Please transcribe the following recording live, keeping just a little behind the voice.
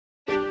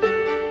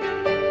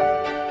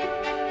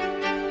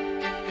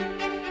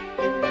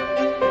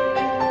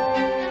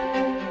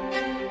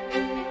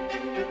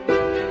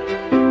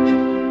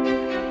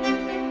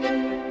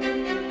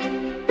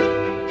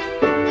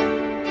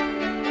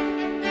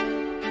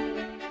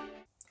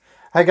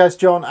Hey guys,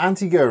 John,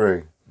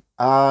 Anti-Guru.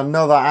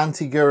 Another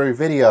Anti-Guru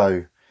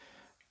video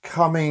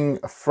coming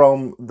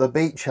from the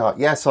beach hut.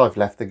 Yes, I've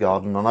left the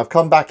garden and I've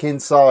come back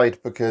inside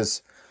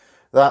because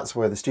that's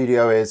where the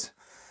studio is.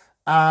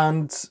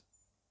 And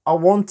I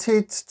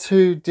wanted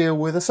to deal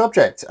with a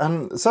subject.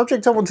 And the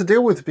subject I want to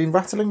deal with has been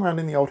rattling around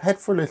in the old head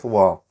for a little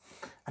while.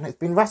 And it's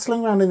been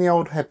rattling around in the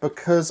old head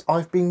because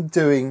I've been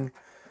doing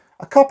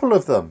a couple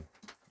of them.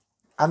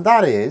 And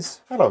that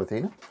is, hello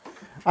Athena,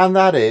 and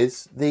that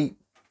is the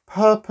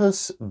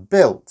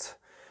purpose-built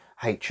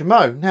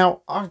HMO.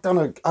 Now, I've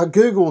done a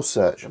Google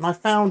search and I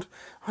found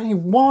only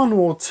one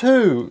or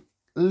two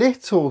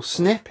little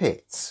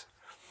snippets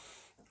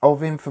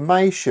of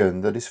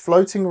information that is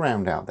floating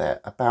around out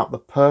there about the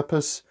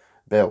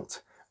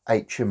purpose-built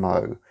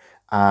HMO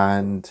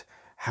and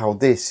how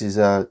this is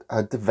a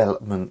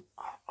development.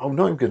 I'm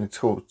not even going to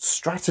call it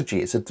strategy,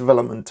 it's a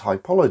development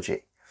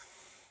typology.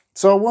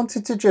 So I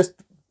wanted to just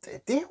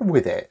deal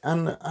with it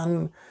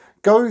and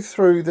go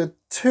through the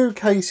two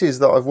cases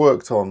that I've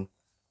worked on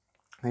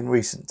in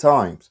recent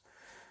times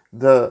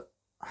that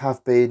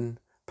have been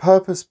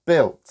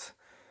purpose-built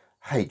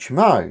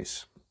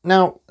HMOs.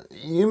 Now,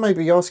 you may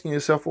be asking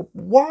yourself, well,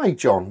 why,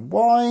 John?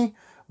 Why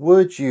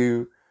would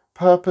you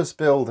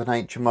purpose-build an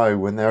HMO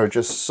when there are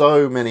just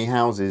so many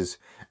houses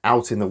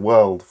out in the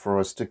world for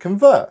us to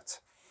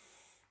convert?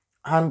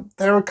 And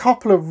there are a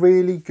couple of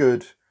really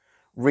good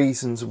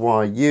reasons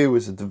why you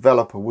as a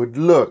developer would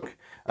look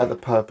at the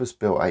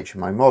purpose-built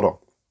HMO model.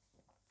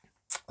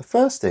 The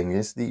first thing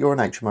is that you're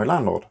an HMO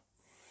landlord,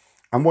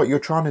 and what you're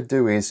trying to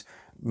do is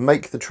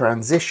make the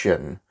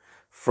transition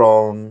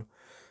from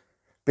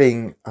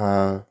being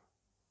a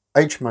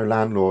HMO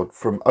landlord,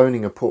 from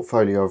owning a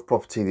portfolio of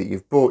property that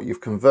you've bought,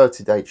 you've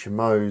converted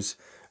HMOs,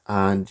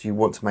 and you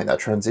want to make that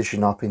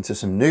transition up into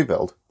some new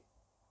build.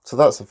 So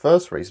that's the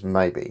first reason,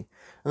 maybe.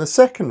 And the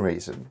second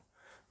reason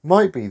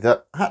might be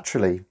that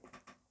actually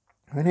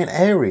we're in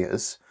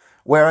areas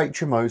where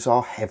HMOs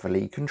are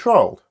heavily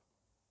controlled.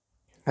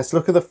 Let's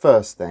look at the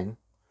first thing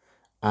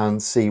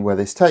and see where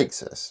this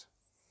takes us.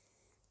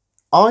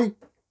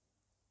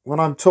 When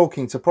I'm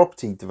talking to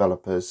property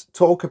developers,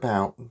 talk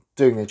about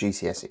doing their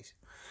GCSEs.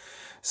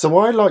 So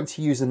I like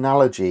to use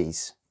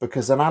analogies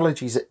because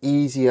analogies are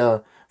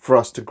easier for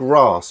us to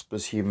grasp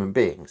as human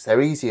beings.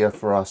 They're easier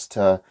for us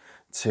to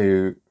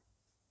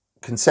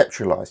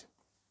conceptualize.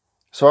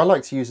 So I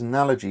like to use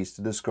analogies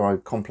to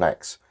describe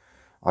complex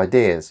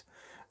ideas.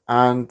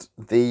 And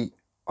the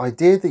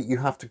idea that you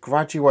have to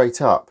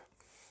graduate up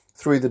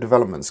through the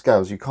development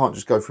scales, you can't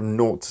just go from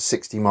 0 to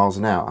 60 miles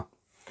an hour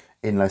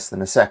in less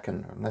than a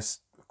second, unless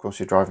of course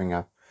you're driving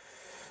a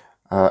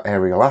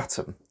aerial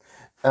atom,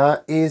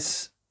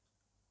 is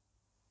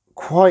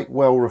quite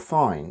well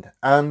refined.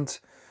 And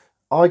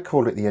I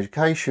call it the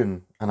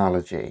education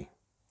analogy.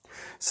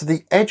 So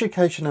the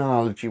education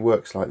analogy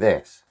works like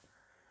this.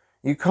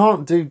 You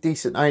can't do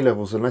decent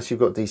A-levels unless you've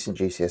got decent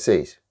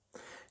GCSEs.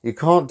 You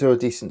can't do a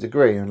decent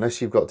degree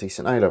unless you've got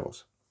decent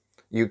A-levels.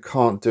 You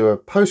can't do a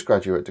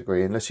postgraduate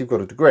degree unless you've got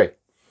a degree.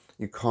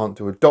 You can't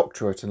do a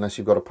doctorate unless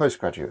you've got a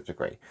postgraduate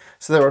degree.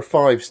 So there are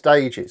 5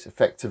 stages,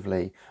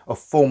 effectively, of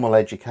formal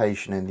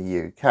education in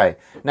the UK.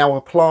 Now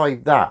apply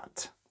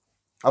that,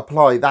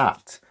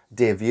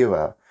 dear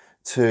viewer,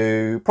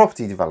 to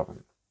property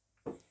development.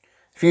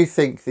 If you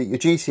think that your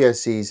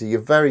GCSEs are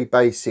your very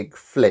basic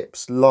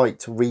flips, light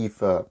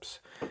refurbs,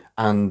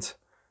 and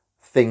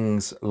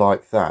things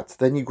like that,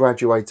 then you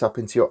graduate up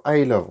into your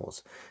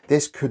A-levels.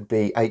 This could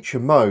be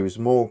HMOs,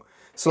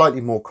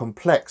 slightly more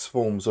complex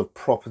forms of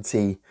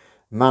property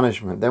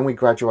management. Then we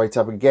graduate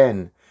up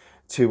again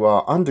to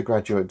our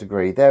undergraduate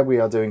degree. There we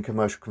are doing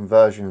commercial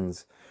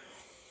conversions.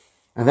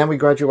 And then we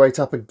graduate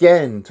up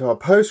again to our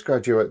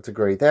postgraduate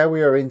degree. There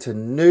we are into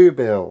new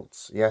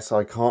builds. Yes,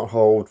 I can't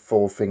hold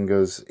 4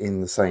 fingers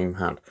in the same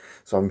hand,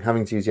 so I'm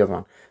having to use the other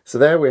one. So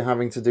there we're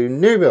having to do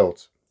new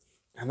builds.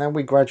 And then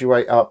we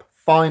graduate up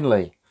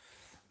finally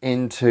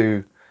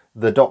into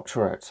the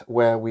doctorate,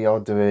 where we are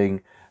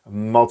doing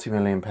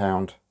multi-million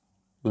pound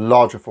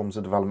larger forms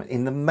of development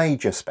in the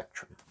major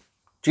spectrum.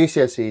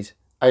 GCSEs,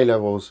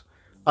 A-levels,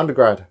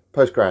 undergrad,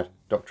 postgrad,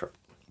 doctorate.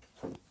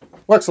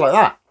 Works like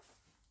that.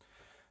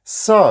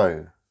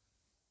 So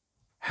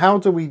how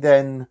do we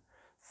then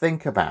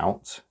think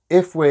about,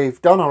 if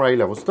we've done our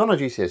A-levels, done our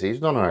GCSEs,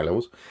 done our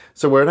A-levels,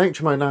 so we're an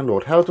HMO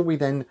landlord, how do we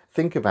then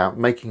think about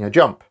making a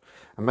jump?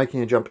 And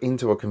making a jump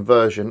into a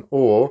conversion,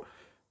 or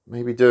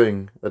maybe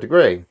doing a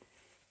degree?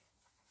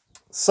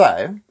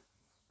 So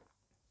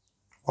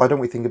why don't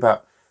we think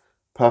about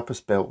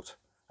purpose-built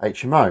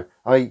HMO?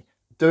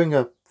 Doing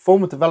a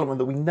form of development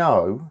that we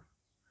know,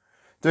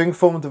 doing a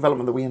form of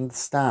development that we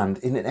understand,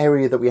 in an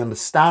area that we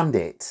understand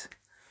it,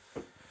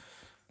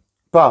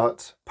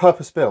 but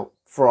purpose-built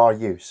for our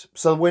use.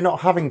 So we're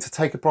not having to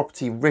take a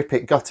property, rip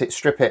it, gut it,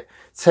 strip it,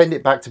 send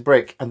it back to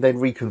brick and then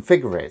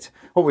reconfigure it.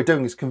 What we're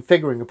doing is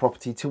configuring a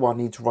property to our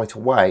needs right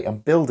away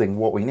and building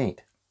what we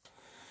need.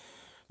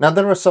 Now,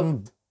 there are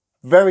some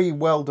very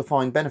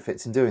well-defined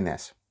benefits in doing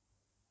this.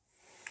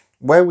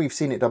 Where we've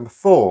seen it done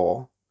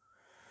before,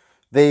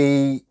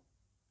 the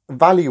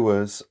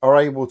valuers are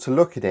able to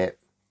look at it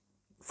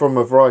from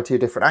a variety of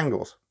different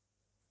angles.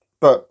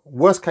 But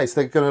worst case,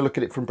 they're going to look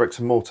at it from bricks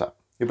and mortar.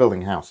 You're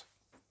building a house.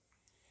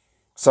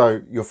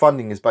 So your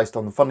funding is based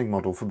on the funding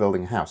model for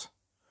building a house.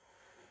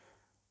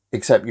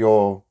 Except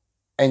your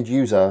end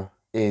user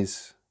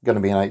is going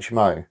to be an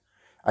HMO.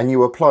 And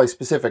you apply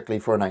specifically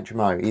for an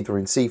HMO, either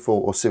in C4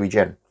 or sui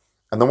gen.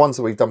 And the ones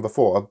that we've done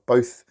before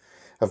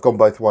have gone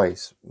both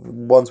ways.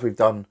 Ones we've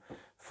done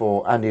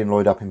for Andy and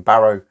Lloyd up in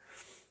Barrow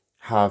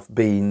have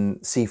been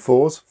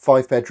C4s,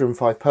 5-bedroom,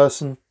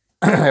 5-person.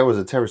 It was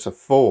a terrace of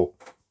 4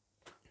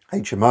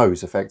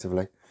 HMOs,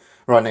 effectively,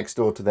 right next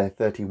door to their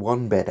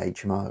 31-bed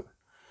HMO.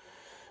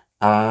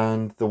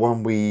 And the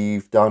one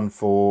we've done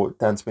for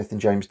Dan Smith and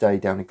James Day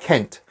down in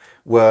Kent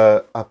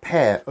were a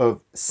pair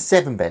of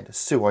 7-bed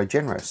sui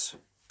generis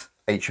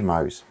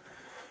HMOs.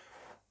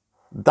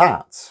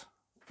 That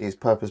is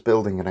purpose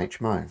building an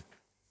HMO.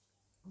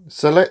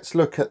 So let's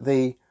look at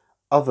the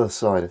other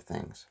side of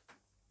things.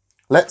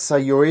 Let's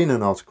say you're in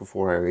an Article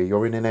 4 area,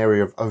 you're in an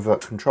area of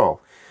overt control,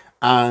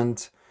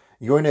 and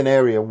you're in an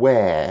area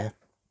where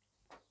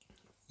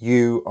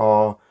you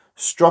are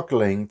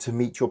struggling to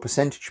meet your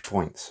percentage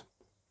points.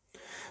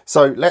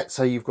 So let's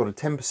say you've got a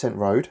 10%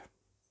 road,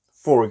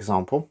 for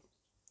example,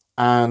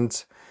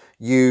 and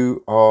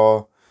you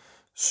are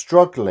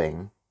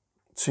struggling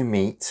to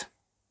meet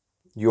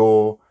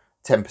your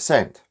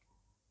 10%.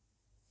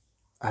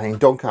 And in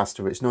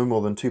Doncaster, it's no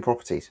more than 2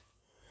 properties,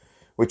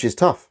 which is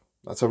tough.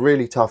 That's a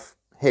really tough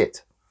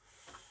hit.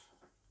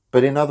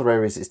 But in other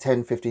areas, it's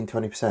 10, 15,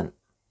 20%.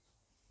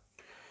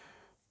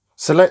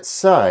 So let's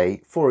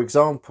say, for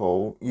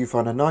example, you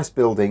find a nice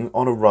building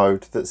on a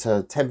road that's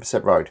a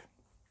 10% road,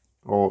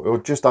 or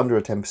just under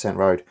a 10%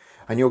 road,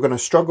 and you're going to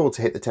struggle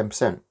to hit the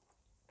 10%.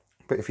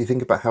 But if you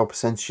think about how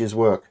percentages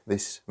work,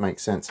 this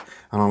makes sense.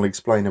 And I'll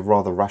explain a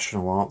rather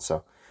rational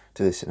answer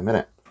to this in a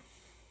minute.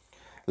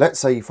 Let's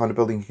say you find a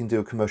building you can do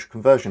a commercial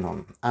conversion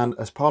on, and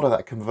as part of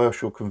that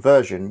commercial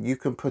conversion, you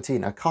can put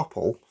in a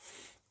couple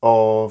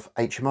of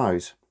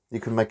HMOs. You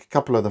can make a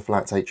couple of the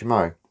flats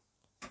HMO.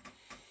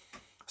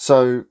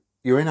 So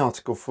you're in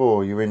Article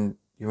 4, you're in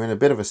a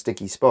bit of a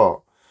sticky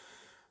spot.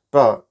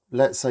 But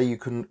let's say you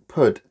can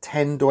put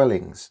 10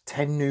 dwellings,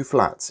 10 new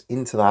flats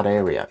into that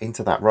area,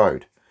 into that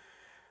road.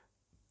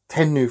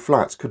 10 new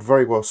flats could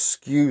very well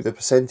skew the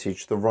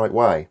percentage the right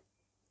way.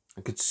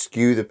 It could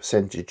skew the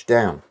percentage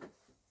down.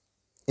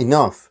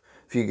 Enough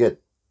for you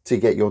to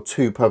get your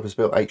 2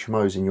 purpose-built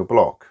HMOs in your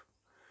block.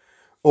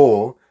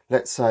 Or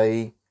let's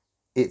say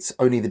it's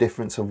only the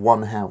difference of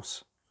 1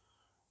 house.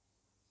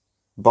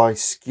 By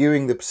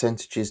skewing the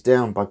percentages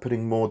down, by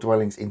putting more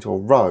dwellings into a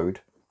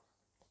road,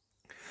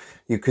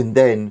 you can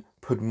then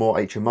put more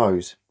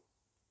HMOs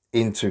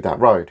into that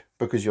road,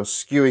 because you're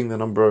skewing the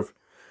number of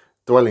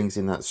dwellings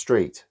in that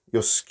street.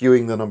 You're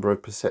skewing the number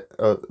of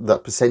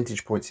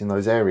percentage points in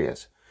those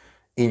areas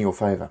in your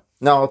favour.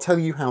 Now, I'll tell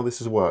you how this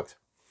has worked.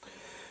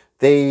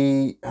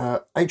 The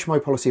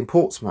HMO policy in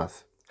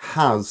Portsmouth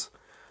has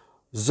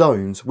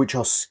zones which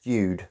are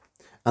skewed.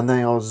 And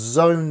they are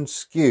zone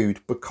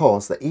skewed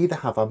because they either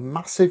have a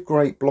massive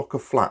great block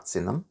of flats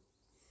in them,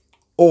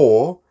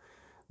 or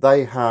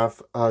they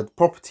have a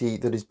property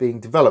that is being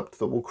developed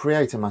that will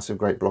create a massive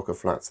great block of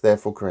flats,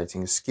 therefore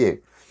creating a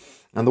skew.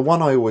 And the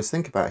one I always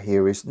think about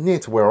here is near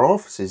to where our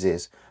offices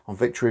is, on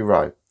Victory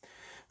Row.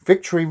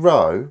 Victory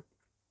Row,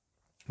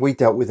 we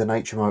dealt with an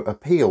HMO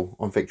appeal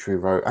on Victory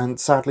Row, and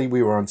sadly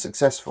we were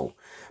unsuccessful.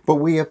 But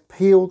we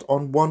appealed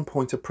on one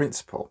point of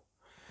principle,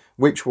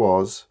 which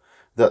was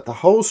that the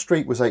whole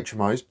street was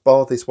HMOs,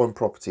 bar this one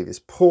property. This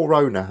poor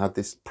owner had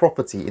this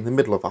property in the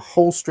middle of a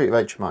whole street of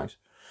HMOs.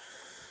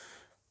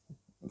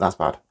 That's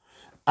bad.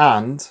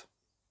 And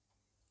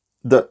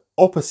that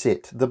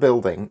opposite the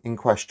building in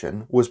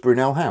question was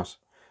Brunel House.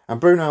 And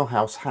Brunel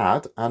House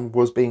had and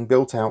was being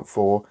built out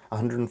for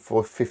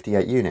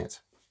 158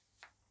 units.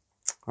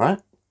 Right?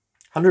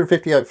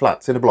 158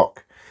 flats in a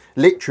block.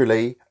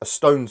 Literally a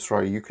stone's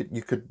throw. You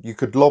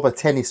could lob a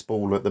tennis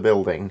ball at the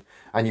building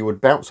and you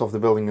would bounce off the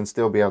building and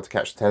still be able to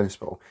catch the tennis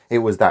ball. It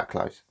was that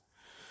close.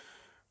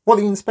 What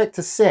the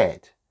inspector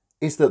said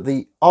is that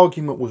the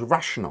argument was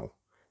rational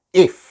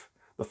if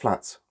the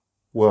flats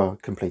were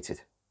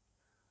completed.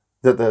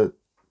 That the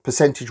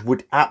percentage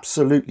would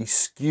absolutely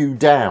skew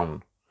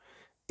down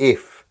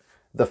if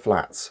the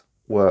flats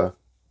were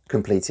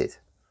completed.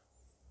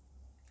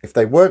 If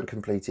they weren't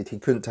completed, he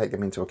couldn't take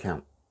them into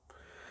account.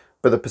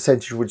 But the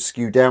percentage would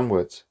skew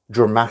downwards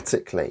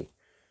dramatically.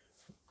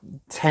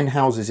 10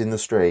 houses in the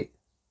street,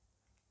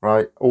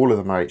 right? All of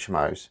them are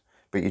HMOs,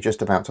 but you're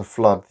just about to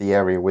flood the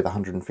area with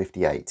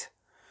 158.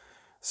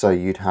 So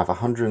you'd have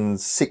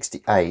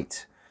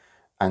 168,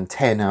 and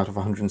 10 out of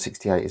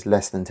 168 is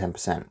less than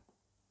 10%.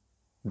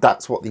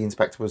 That's what the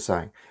inspector was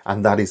saying.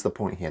 And that is the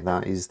point here.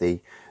 That is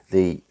the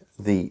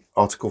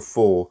Article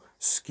 4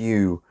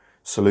 skew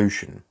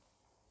solution.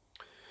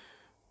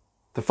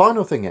 The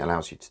final thing it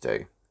allows you to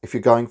do, if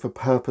you're going for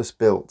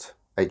purpose-built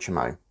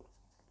HMO,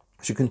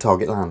 is you can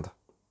target land.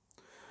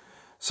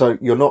 So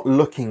you're not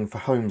looking for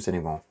homes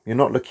anymore. You're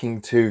not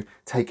looking to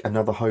take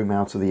another home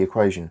out of the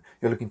equation.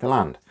 You're looking for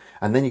land.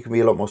 And then you can be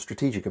a lot more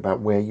strategic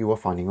about where you are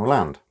finding your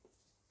land.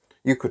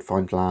 You could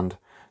find land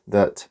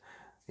that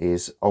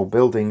is old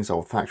buildings,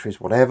 old factories,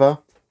 whatever,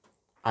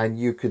 and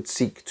you could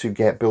seek to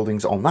get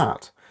buildings on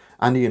that.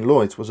 Andy and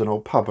Lloyd's was an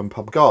old pub and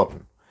pub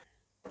garden.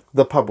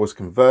 The pub was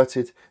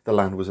converted, the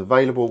land was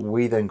available.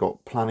 We then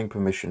got planning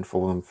permission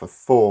for them for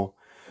 4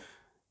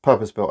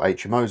 purpose-built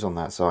HMOs on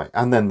that site,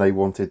 and then they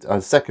wanted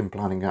a second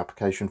planning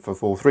application for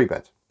 4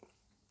 3-beds.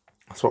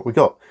 That's what we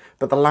got,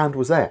 but the land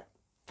was there.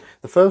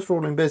 The first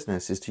rule in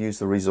business is to use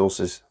the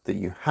resources that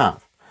you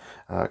have.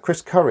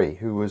 Chris Curry,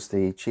 who was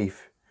the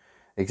chief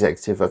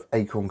executive of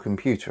Acorn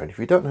Computer, and if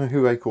you don't know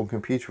who Acorn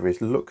Computer is,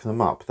 look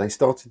them up. They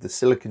started the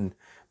silicon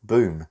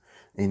boom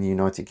in the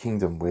United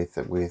Kingdom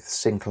with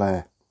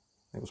Sinclair.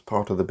 It was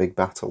part of the big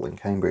battle in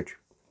Cambridge.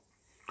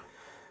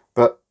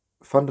 But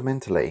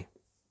fundamentally,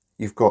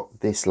 you've got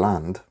this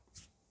land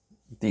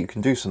that you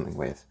can do something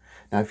with.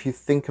 Now, if you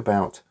think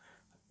about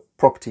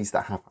properties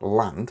that have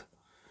land,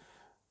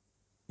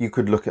 you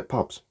could look at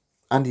pubs.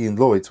 Andy and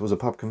Lloyd's was a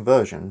pub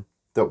conversion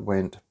that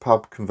went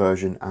pub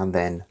conversion and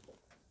then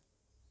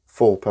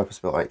 4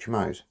 purpose-built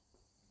HMOs,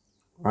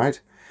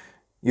 right?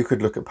 You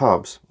could look at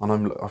pubs,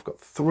 and I've got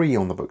 3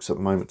 on the books at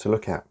the moment to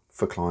look at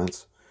for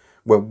clients,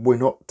 where we're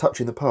not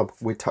touching the pub,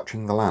 we're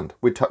touching the land.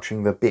 We're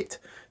touching the bit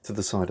to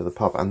the side of the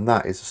pub, and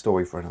that is a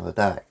story for another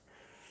day.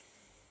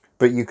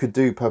 But you could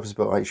do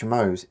purpose-built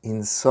HMOs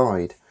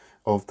inside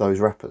of those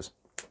wrappers.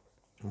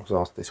 I was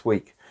asked this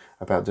week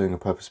about doing a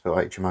purpose-built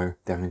HMO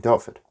down in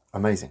Dartford.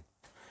 Amazing.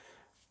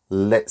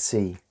 Let's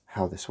see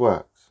how this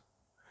works.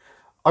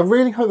 I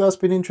really hope that's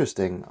been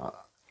interesting.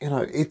 You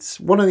know, it's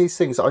one of these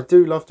things. I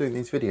do love doing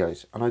these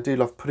videos, and I do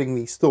love putting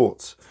these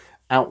thoughts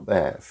out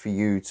there for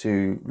you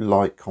to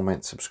like,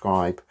 comment,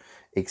 subscribe,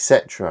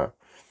 etc.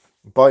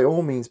 By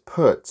all means,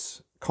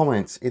 put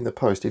comments in the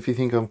post if you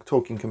think I'm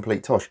talking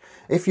complete tosh.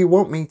 If you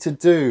want me to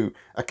do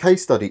a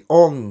case study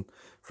on,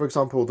 for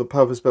example, the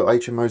purpose-built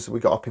HMOs that we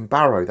got up in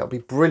Barrow, that'd be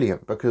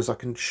brilliant, because I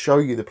can show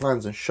you the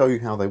plans and show you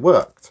how they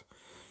worked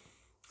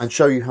and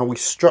show you how we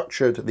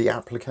structured the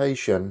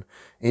application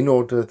in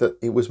order that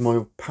it was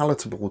more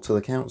palatable to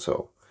the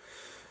council.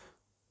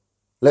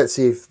 Let's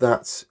see if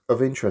that's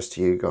of interest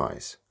to you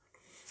guys.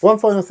 One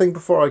final thing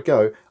before I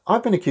go,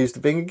 I've been accused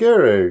of being a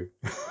guru,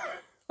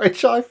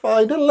 which I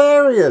find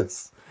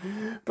hilarious,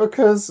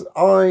 because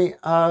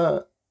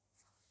I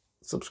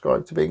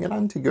subscribe to being an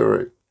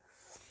anti-guru.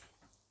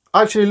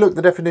 I actually looked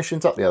the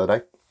definitions up the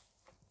other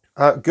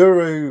day.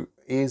 Guru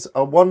is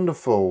a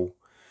wonderful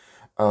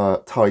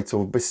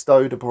title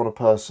bestowed upon a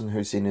person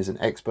who's seen as an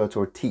expert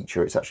or a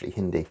teacher. It's actually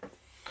Hindi.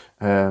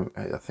 I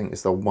think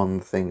it's the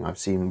one thing I've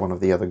seen one of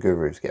the other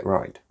gurus get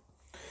right.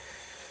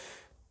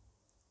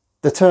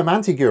 The term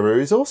anti-guru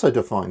is also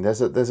defined.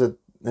 There's a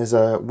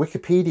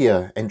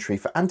Wikipedia entry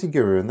for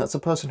anti-guru, and that's a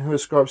person who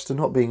ascribes to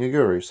not being a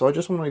guru. So I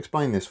just want to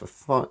explain this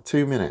for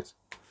 2 minutes.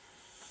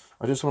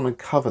 I just want to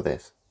cover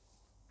this.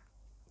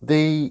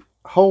 The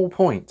whole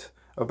point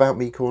about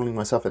me calling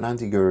myself an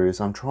anti-guru is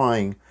I'm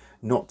trying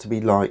not to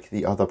be like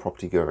the other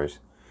property gurus.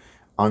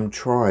 I'm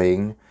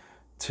trying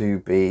to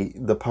be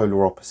the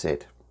polar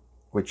opposite,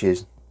 which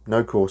is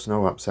no course,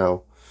 no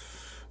upsell,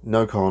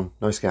 no con,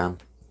 no scam,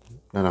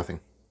 no nothing.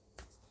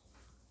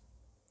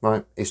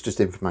 Right? It's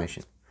just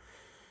information.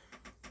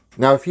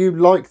 Now, if you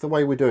like the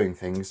way we're doing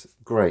things,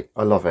 great.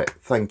 I love it.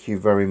 Thank you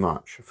very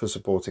much for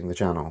supporting the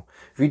channel.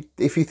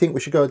 If you think we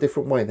should go a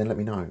different way, then let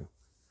me know.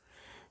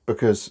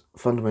 Because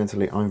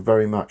fundamentally, I'm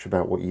very much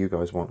about what you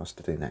guys want us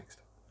to do next.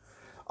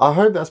 I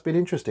hope that's been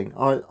interesting.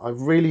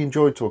 I've really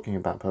enjoyed talking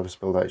about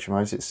purpose-built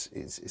HMOs.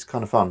 It's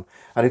kind of fun.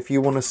 And if you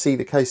want to see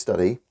the case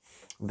study,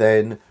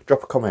 then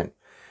drop a comment.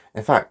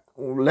 In fact,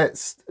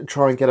 let's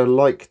try and get a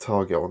like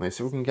target on this.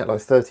 If we can get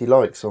like 30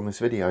 likes on this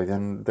video,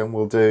 then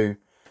we'll do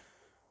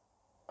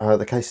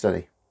the case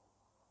study.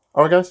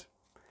 All right, guys.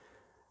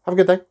 Have a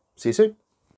good day. See you soon.